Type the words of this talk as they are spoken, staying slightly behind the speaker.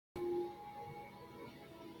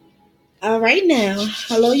All right now.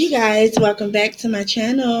 Hello you guys. Welcome back to my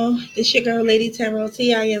channel. This your girl Lady Tarot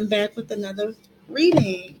T. I am back with another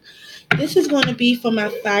reading. This is going to be for my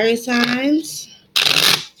fire signs.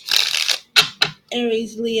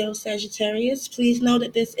 Aries, Leo, Sagittarius. Please know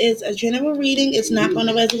that this is a general reading. It's not going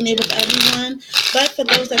to resonate with everyone. But for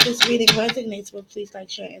those that this reading resonates with, please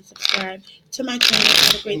like, share, and subscribe to my channel.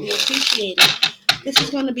 I would greatly appreciate it. This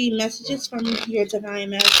is going to be messages from your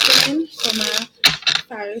divine masculine for my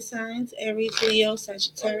fire signs, Aries, Leo,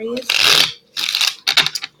 Sagittarius.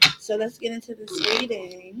 So let's get into this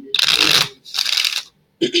reading.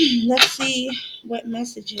 Let's see what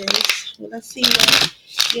messages. Well, let's see what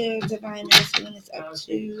your divine masculine is up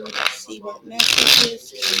to. Let's see what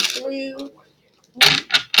messages come through.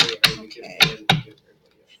 Okay.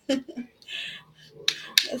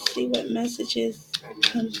 Let's see what messages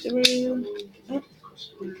come through. Oh.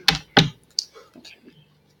 Okay.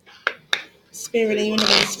 Spirit and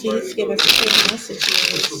universe, please give us clear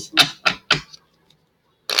messages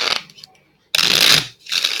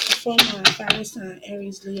for my fire sign,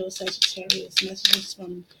 Aries, Leo, Sagittarius. Messages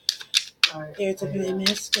from their divine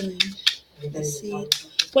masculine. Let's see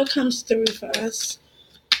what comes through for us.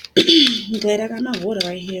 I'm glad I got my water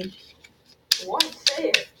right here. What? Say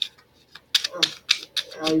it.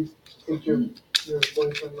 I think your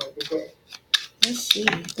boyfriend might be gay. Let's see.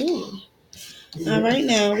 Ooh. All right,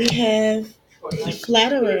 now we have a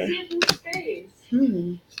flatterer.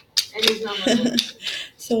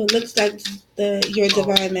 So it looks like your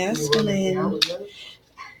divine masculine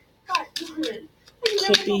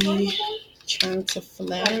could be trying to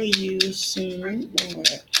flatter you soon, or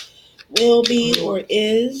will be, or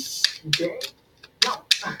is. No,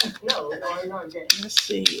 I'm not gay. Let's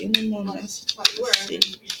see. Any more messages? Let's see.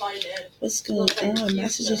 What's going on?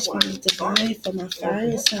 Messages from the divine for my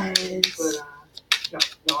fire signs.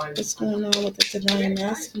 What's going on with the divine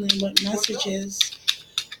masculine? What messages?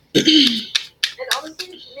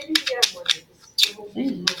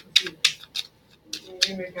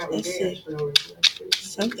 Let's see.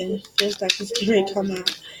 Something feels like it's going to come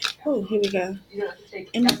out. Oh, here we go.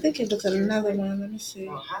 And I think it was another one. Let me see.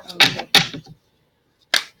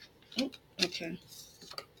 Okay.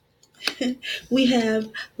 We have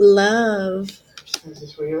love. Is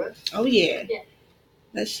this where you're at? Oh, yeah.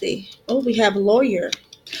 Let's see. Oh, we have lawyer.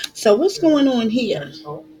 So what's going on here?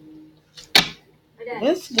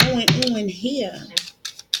 What's going on here?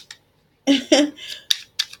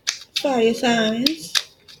 Fire signs.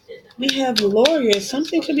 We have lawyers.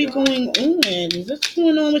 Something could be going on. What's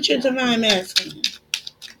going on with your divine masculine?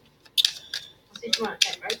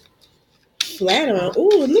 Flatterer.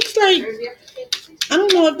 Ooh, it looks like, I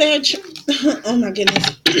don't know if they're oh my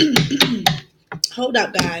goodness. Hold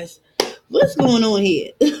up, guys. What's going on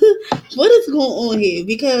here? What is going on here?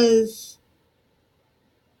 Because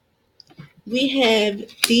we have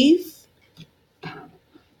thief.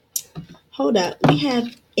 Hold up. We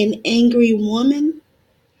have an angry woman.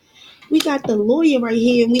 We got the lawyer right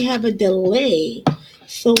here, and we have a delay.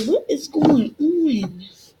 So what is going on?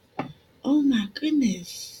 Oh my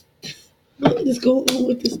goodness. What is going on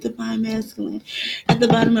with this divine masculine? At the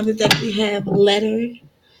bottom of the deck, we have letter.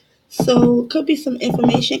 So could be some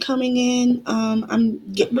information coming in. I'm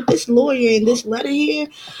getting with this lawyer and this letter here.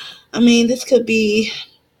 I mean, this could be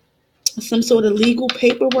some sort of legal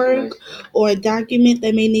paperwork or a document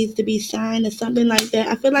that may need to be signed or something like that.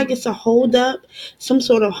 I feel like it's a holdup, some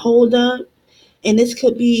sort of holdup, and this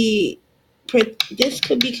could be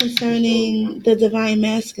concerning the divine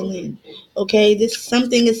masculine. Okay, this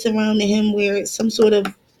something is surrounding him where it's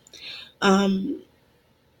um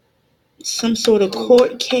some sort of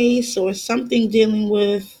court case or something dealing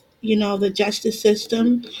with the justice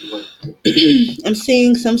system. I'm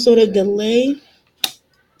seeing some sort of delay,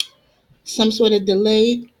 and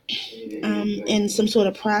some sort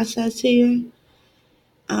of process here.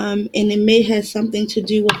 And it may have something to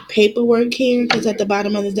do with paperwork here, because at the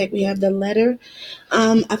bottom of the deck we have the letter.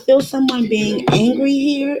 I feel someone being angry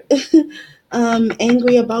here,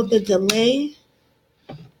 angry about the delay.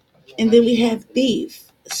 And then we have thief.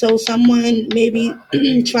 So someone maybe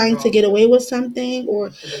trying to get away with something,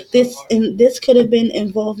 or this could have been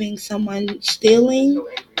involving someone stealing.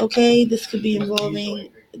 Okay, this could be involving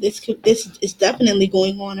this is definitely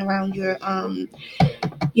going on around your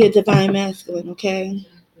divine masculine. Okay,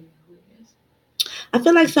 I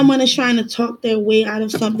feel like someone is trying to talk their way out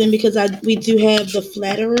of something, because we do have the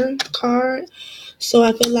flatterer card. So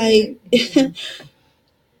I feel like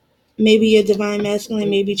maybe your divine masculine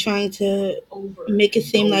may be trying to make it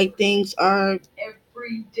seem like things are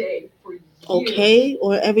okay,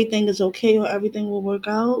 or everything is okay, or everything will work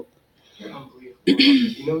out.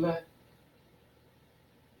 You know that?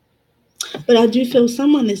 But I do feel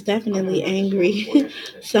someone is definitely angry.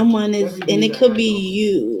 Someone is, and it could be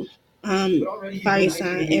you. Fire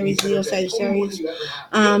sign, Aries, Leo, Sagittarius.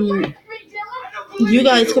 Um, you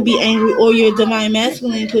guys could be angry, or your divine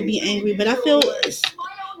masculine could be angry. But I feel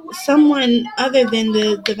someone other than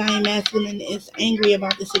the divine masculine is angry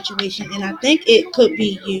about the situation, and I think it could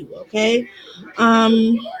be you. Okay.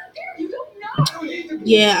 Um,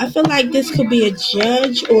 yeah, I feel like this could be a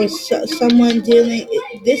judge or someone dealing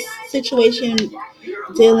this situation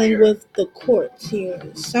dealing with the courts here.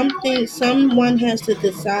 Someone has to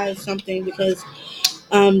decide something because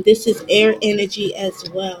this is air energy as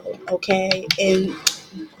well. Okay, and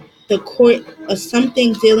the court or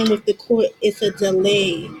something dealing with the court is a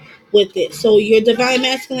delay with it. So your divine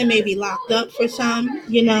masculine may be locked up for some.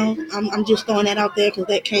 I'm just throwing that out there because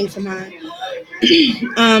that came to mind.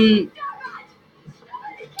 um,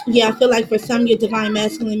 Yeah, I feel like for some, your divine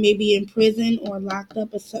masculine may be in prison or locked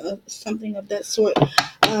up or something of that sort.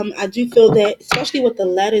 I do feel that, especially with the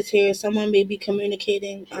letters here, someone may be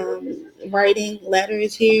communicating, writing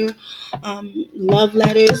letters here, love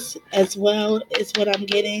letters as well is what I'm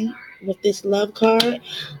getting with this love card.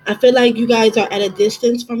 I feel like you guys are at a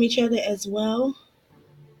distance from each other as well.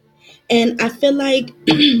 And I feel like,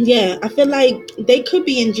 yeah, I feel like they could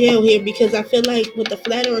be in jail here because I feel like with the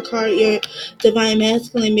flatterer card, your divine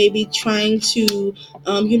masculine may be trying to,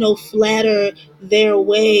 flatter their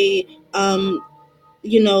way,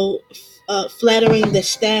 flattering the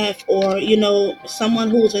staff or, someone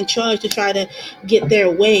who's in charge to try to get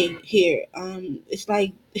their way here. It's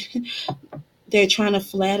like they're trying to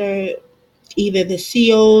flatter either the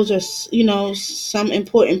CEOs or some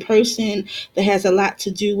important person that has a lot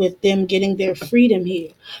to do with them getting their freedom here.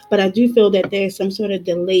 But I do feel that there's some sort of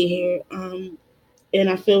delay here, and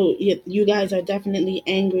I feel you guys are definitely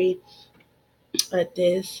angry at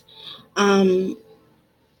this. Um,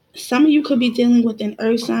 some of you could be dealing with an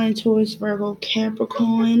Earth sign, Taurus, Virgo,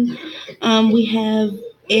 Capricorn. We have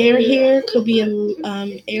air here, could be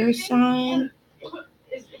a air sign.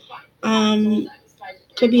 Um,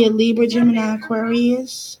 could be a Libra, Gemini,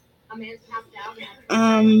 Aquarius.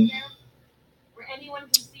 Um,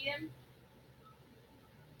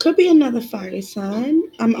 could be another fire sign.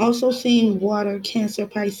 I'm also seeing water, Cancer,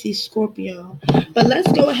 Pisces, Scorpio. But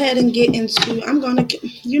let's go ahead and get into.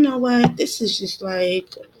 You know what? This is just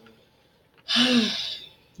like,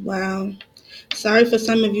 wow. Sorry for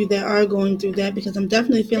some of you that are going through that because I'm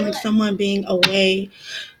definitely feeling someone being away,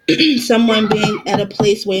 someone being at a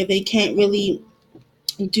place where they can't really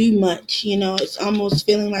do much. It's almost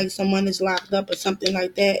feeling like someone is locked up or something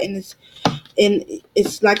like that, and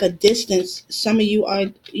it's like a distance. Some of you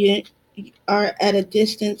are at a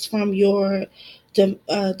distance from your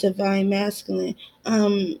divine masculine.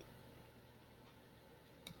 Um,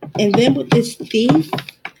 and then with this thief,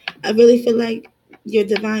 I really feel like your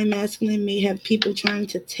divine masculine may have people trying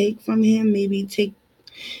to take from him, maybe take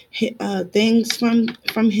things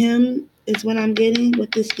from him. Is what I'm getting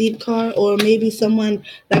with this thief card, or maybe someone,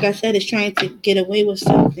 like I said, is trying to get away with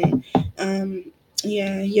something. Um,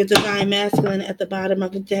 yeah, your divine masculine at the bottom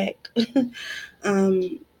of the deck.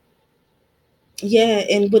 um, Yeah,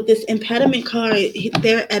 and with this impediment card,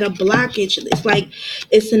 they're at a blockage. It's like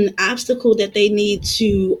it's an obstacle that they need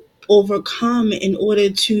to overcome in order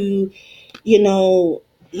to, you know,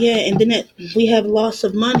 yeah, and then we have loss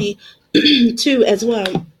of money too as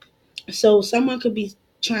well. So someone could be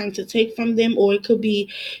trying to take from them, or it could be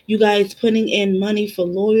you guys putting in money for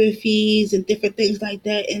lawyer fees and different things like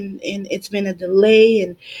that, and it's been a delay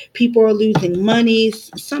and people are losing money,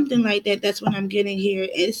 something like that. That's what I'm getting here.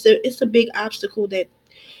 It's a big obstacle that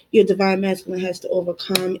your divine masculine has to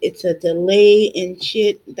overcome. It's a delay and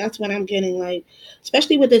shit. That's what I'm getting, like,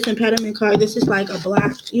 especially with this impediment card. This is like a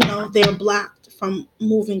block. They're blocked from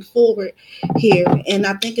moving forward here, and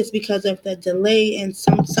I think it's because of the delay and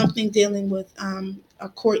something dealing with a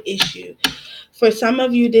court issue. For some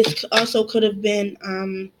of you, this also could have been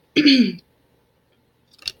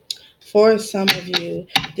for some of you,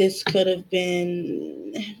 this could have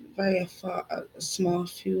been a small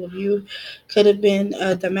few of you could have been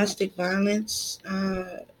a domestic violence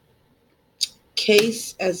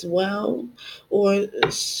case as well, or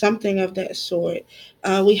something of that sort.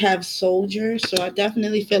 We have soldiers, so I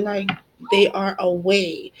definitely feel like they are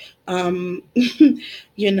away.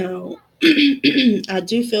 You know, I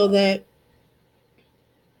do feel that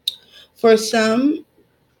for some,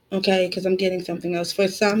 okay, because I'm getting something else. For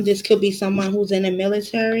some, this could be someone who's in the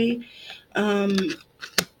military. Um,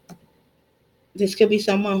 this could be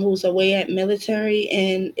someone who's away at military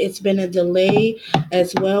and it's been a delay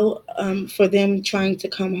as well, for them trying to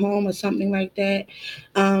come home or something like that.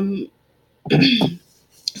 Um,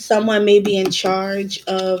 someone may be in charge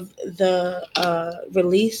of the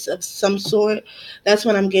release of some sort. That's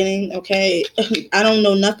what I'm getting. Okay, I don't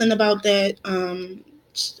know nothing about that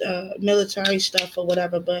military stuff or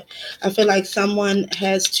whatever, but I feel like someone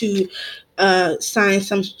has to sign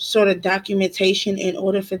some sort of documentation in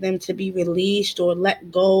order for them to be released or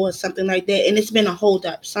let go or something like that. And it's been a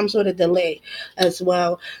holdup, some sort of delay as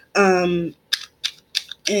well. Um,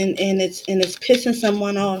 and it's pissing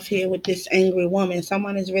someone off here with this angry woman.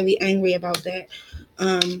 Someone is really angry about that.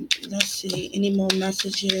 Let's see, any more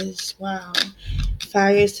messages? Wow.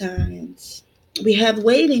 Fire signs. We have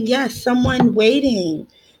waiting. Yes, someone waiting.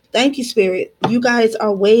 Thank you, Spirit. You guys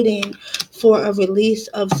are waiting for a release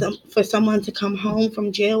of for someone to come home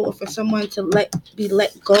from jail, or for someone to be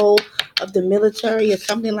let go of the military or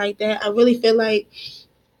something like that. I really feel like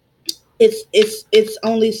it's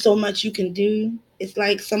only so much you can do. It's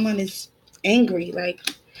like someone is angry. Like,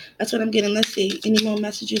 that's what I'm getting. Let's see. Any more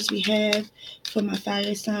messages we have for my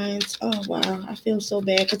fire signs? Oh wow, I feel so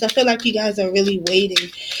bad because I feel like you guys are really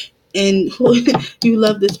waiting, and you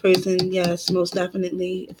love this person. Yes, most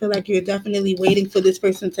definitely. I feel like you're definitely waiting for this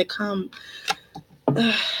person to come.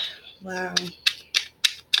 Wow,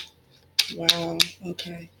 wow.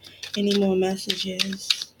 Okay. Any more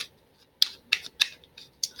messages?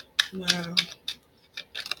 Wow.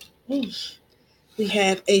 Oof. We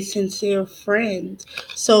have a sincere friend.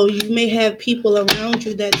 So you may have people around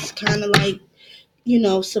you that's kind of like,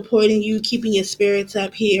 supporting you, keeping your spirits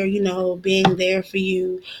up here, being there for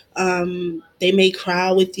you. They may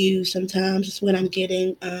cry with you sometimes. Is what I'm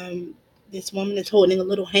getting. This woman is holding a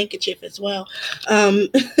little handkerchief as well. Um,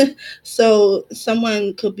 so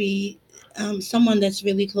someone could be, someone that's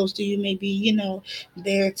really close to you, maybe,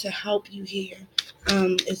 there to help you here,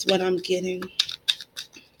 is what I'm getting.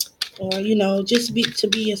 Or, just to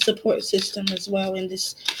be a support system as well in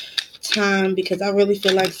this time, because I really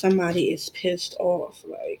feel like somebody is pissed off,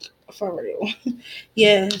 like, for real.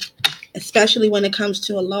 Yeah, especially when it comes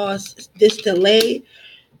to a loss, this delay.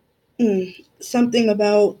 Something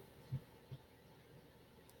about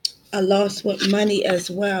a loss with money as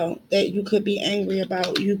well that you could be angry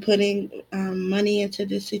about. You putting money into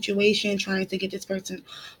this situation, trying to get this person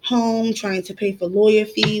home, trying to pay for lawyer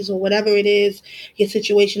fees or whatever it is your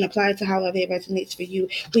situation applies to, however it resonates for you.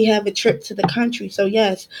 We have a trip to the country. So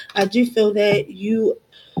yes, I do feel that you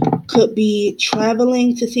could be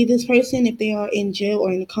traveling to see this person if they are in jail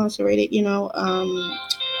or incarcerated, oh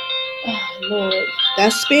Lord,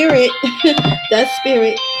 that spirit. That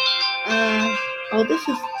spirit. Oh, this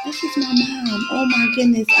is my mom. Oh my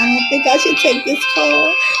goodness, I don't think I should take this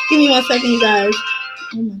call. Give me 1 second, you guys.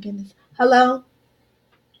 Oh my goodness. Hello.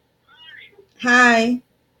 Hi.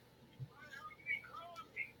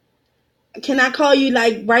 Can I call you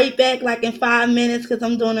like right back, like in 5 minutes, because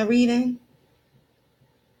I'm doing a reading?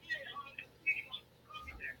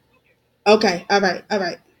 Okay. All right. All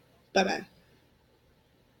right. Bye bye.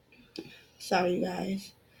 Sorry, you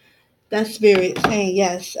guys. That spirit saying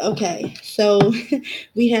yes. Okay. So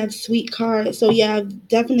we have sweet card. So yeah, I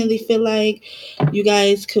definitely feel like you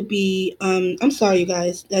guys could be I'm sorry you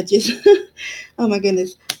guys. That just oh my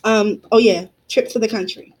goodness. Oh yeah, trip to the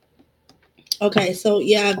country. Okay, so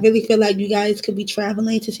yeah, I really feel like you guys could be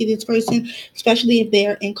traveling to see this person, especially if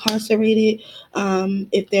they're incarcerated.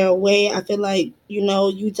 If they're away, I feel like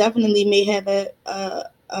you definitely may have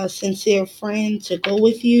a sincere friend to go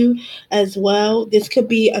with you as well. This could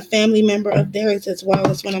be a family member of theirs as well.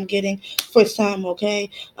 That's what I'm getting for some.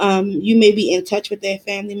 Okay, you may be in touch with their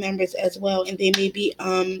family members as well, and they may be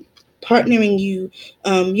partnering you,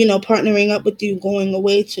 partnering up with you, going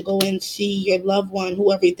away to go and see your loved one,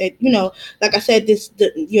 whoever that, like I said,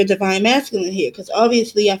 your divine masculine here, because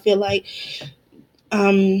obviously I feel like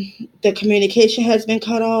um, the communication has been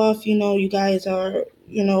cut off. You guys are,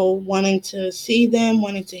 wanting to see them,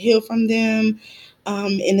 wanting to hear from them,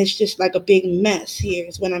 and it's just like a big mess here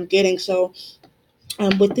is what I'm getting. So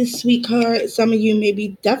with this sweet card, some of you may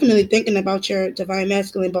be definitely thinking about your divine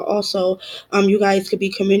masculine, but also you guys could be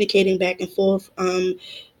communicating back and forth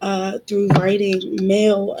through writing,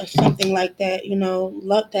 mail, or something like that.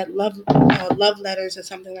 Love letters or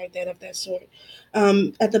something like that of that sort.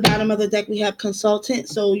 At the bottom of the deck, we have consultant.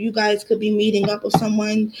 So you guys could be meeting up with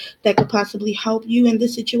someone that could possibly help you in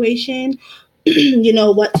this situation.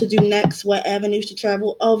 What to do next, what avenues to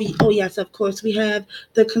travel. Oh yes, of course. We have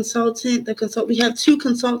the consultant, we have two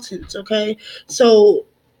consultants, okay? So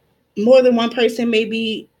more than one person may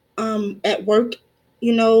be at work,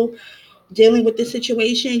 you know, dealing with this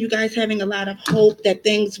situation. You guys having a lot of hope that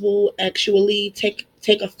things will actually take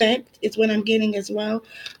effect is what I'm getting as well.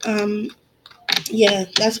 Um, yeah,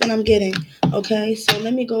 that's what I'm getting. Okay, so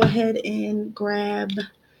let me go ahead and grab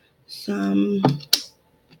some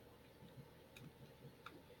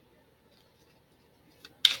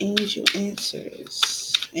angel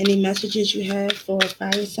answers. Any messages you have for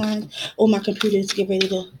fire signs? Oh, my computer is get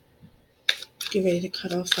ready to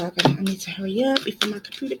cut off, so I need to hurry up before my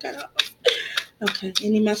computer cut off. Okay.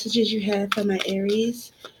 Any messages you have for my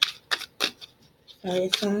Aries? Fire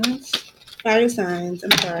signs. Fire signs.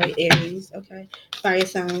 I'm sorry, Aries. Okay. Fire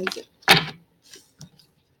signs.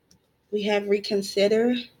 We have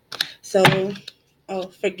reconsider. So,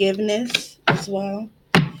 forgiveness as well.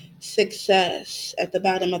 Success at the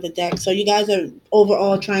bottom of the deck. So you guys are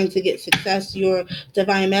overall trying to get success. Your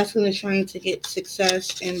divine masculine is trying to get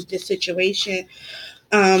success in this situation.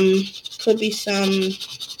 Could be some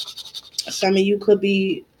of you could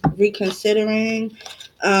be reconsidering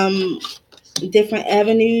different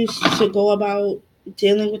avenues to go about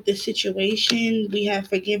dealing with the situation. We have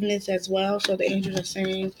forgiveness as well. So the angels are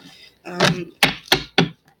saying,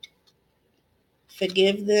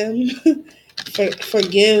 forgive them.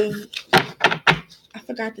 Forgive. I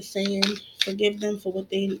forgot the saying. Forgive them for what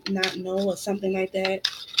they not know, or something like that.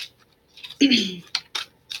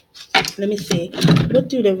 Let me see. What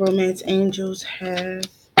do the romance angels have?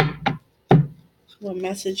 What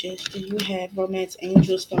messages do you have, romance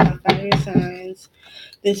angels, for my fire signs?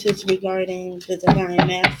 This is regarding the divine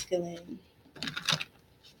masculine.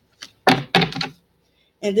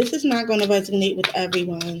 And this is not going to resonate with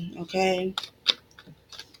everyone, okay?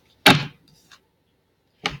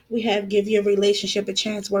 We have give your relationship a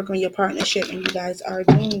chance, work on your partnership, and you guys are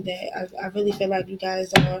doing that. I really feel like you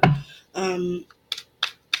guys are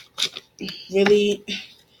really,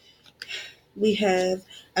 we have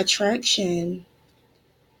attraction.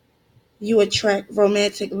 You attract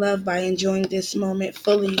romantic love by enjoying this moment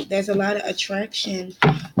fully. There's a lot of attraction.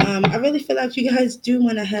 I really feel like you guys do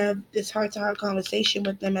want to have this heart-to-heart conversation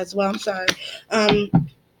with them as well. I'm sorry.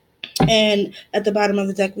 And at the bottom of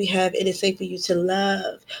the deck, we have, it is safe for you to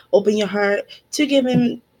love. Open your heart to give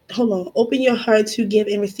and open your heart to give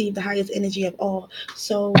and receive the highest energy of all.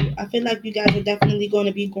 So I feel like you guys are definitely going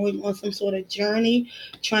to be going on some sort of journey,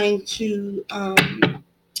 trying to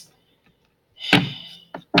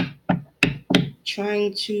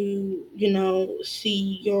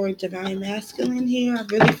see your divine masculine here. I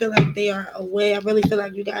really feel like they are aware. I really feel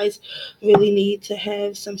like you guys really need to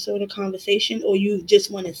have some sort of conversation, or you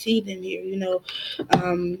just want to see them here. You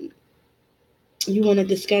want to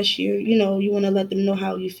discuss you want to let them know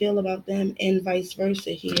how you feel about them, and vice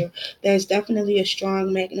versa here. There's definitely a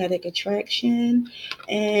strong magnetic attraction,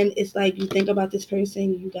 and it's like you think about this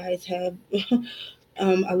person, you guys have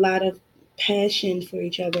a lot of passion for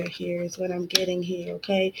each other here is what I'm getting here,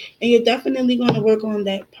 okay? And you're definitely going to work on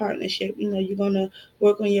that partnership. You're going to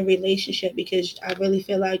work on your relationship, because I really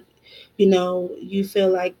feel like, you feel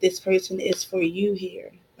like this person is for you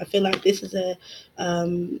here. I feel like this is a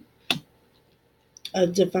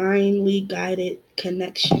divinely guided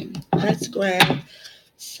connection. Let's grab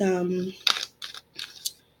some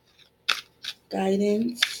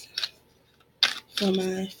guidance for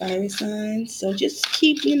my fire signs. So just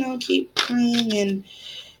keep praying, and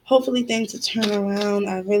hopefully things will turn around.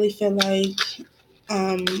 I really feel like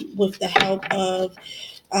with the help of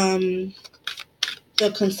the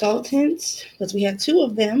consultants, because we have two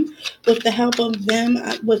of them, with the help of them,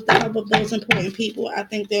 with the help of those important people, I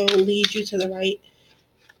think they'll lead you to the right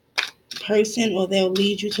person, or they'll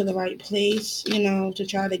lead you to the right place, to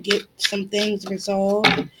try to get some things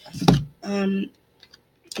resolved.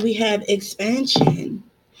 We have expansion.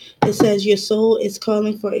 It says your soul is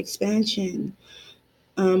calling for expansion.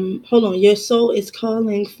 Your soul is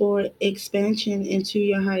calling for expansion into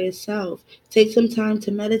your higher self. Take some time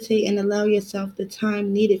to meditate and allow yourself the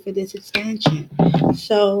time needed for this expansion.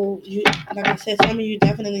 So, like I said, some of you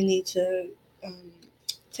definitely need to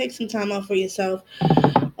take some time out for yourself. Do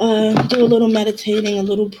a little meditating, a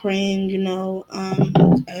little praying,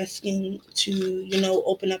 asking to,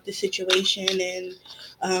 open up the situation, and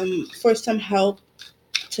for some help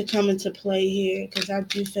to come into play here, because I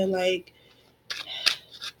do feel like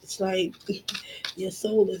it's like your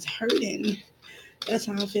soul is hurting. That's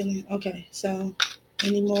how I'm feeling. Okay, so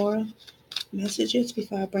any more messages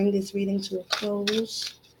before I bring this reading to a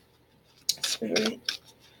close? Spirit,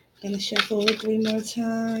 gonna shuffle it 3 more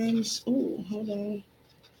times. Ooh, hold on.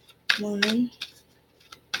 1,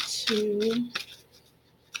 2.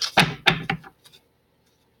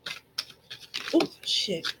 Oh,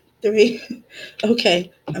 shit. 3. Okay,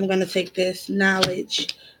 I'm gonna take this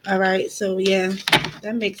knowledge. All right, so yeah,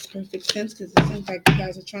 that makes perfect sense, because it seems like you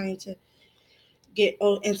guys are trying to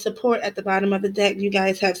and support at the bottom of the deck. You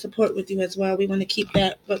guys have support with you as well. We want to keep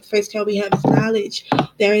that. But the first card we have is knowledge.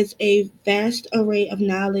 There is a vast array of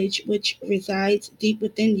knowledge which resides deep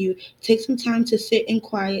within you. Take some time to sit in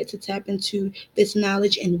quiet to tap into this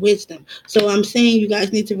knowledge and wisdom. So I'm saying you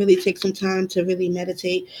guys need to really take some time to really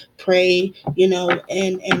meditate, pray,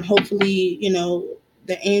 and hopefully,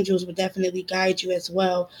 the angels will definitely guide you as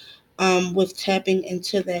well, with tapping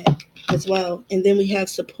into that as well. And then we have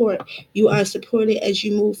support. You are supported as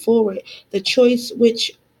you move forward. The choices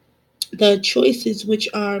which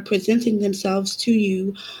are presenting themselves to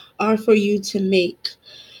you are for you to make.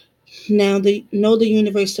 Now, the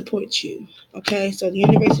universe supports you. Okay, so the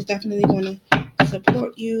universe is definitely going to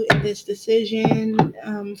support you in this decision,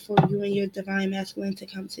 for you and your divine masculine to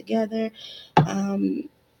come together.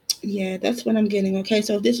 Yeah, that's what I'm getting. Okay,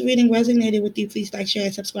 so if this reading resonated with you, please like, share,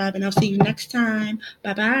 and subscribe, and I'll see you next time.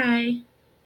 Bye bye.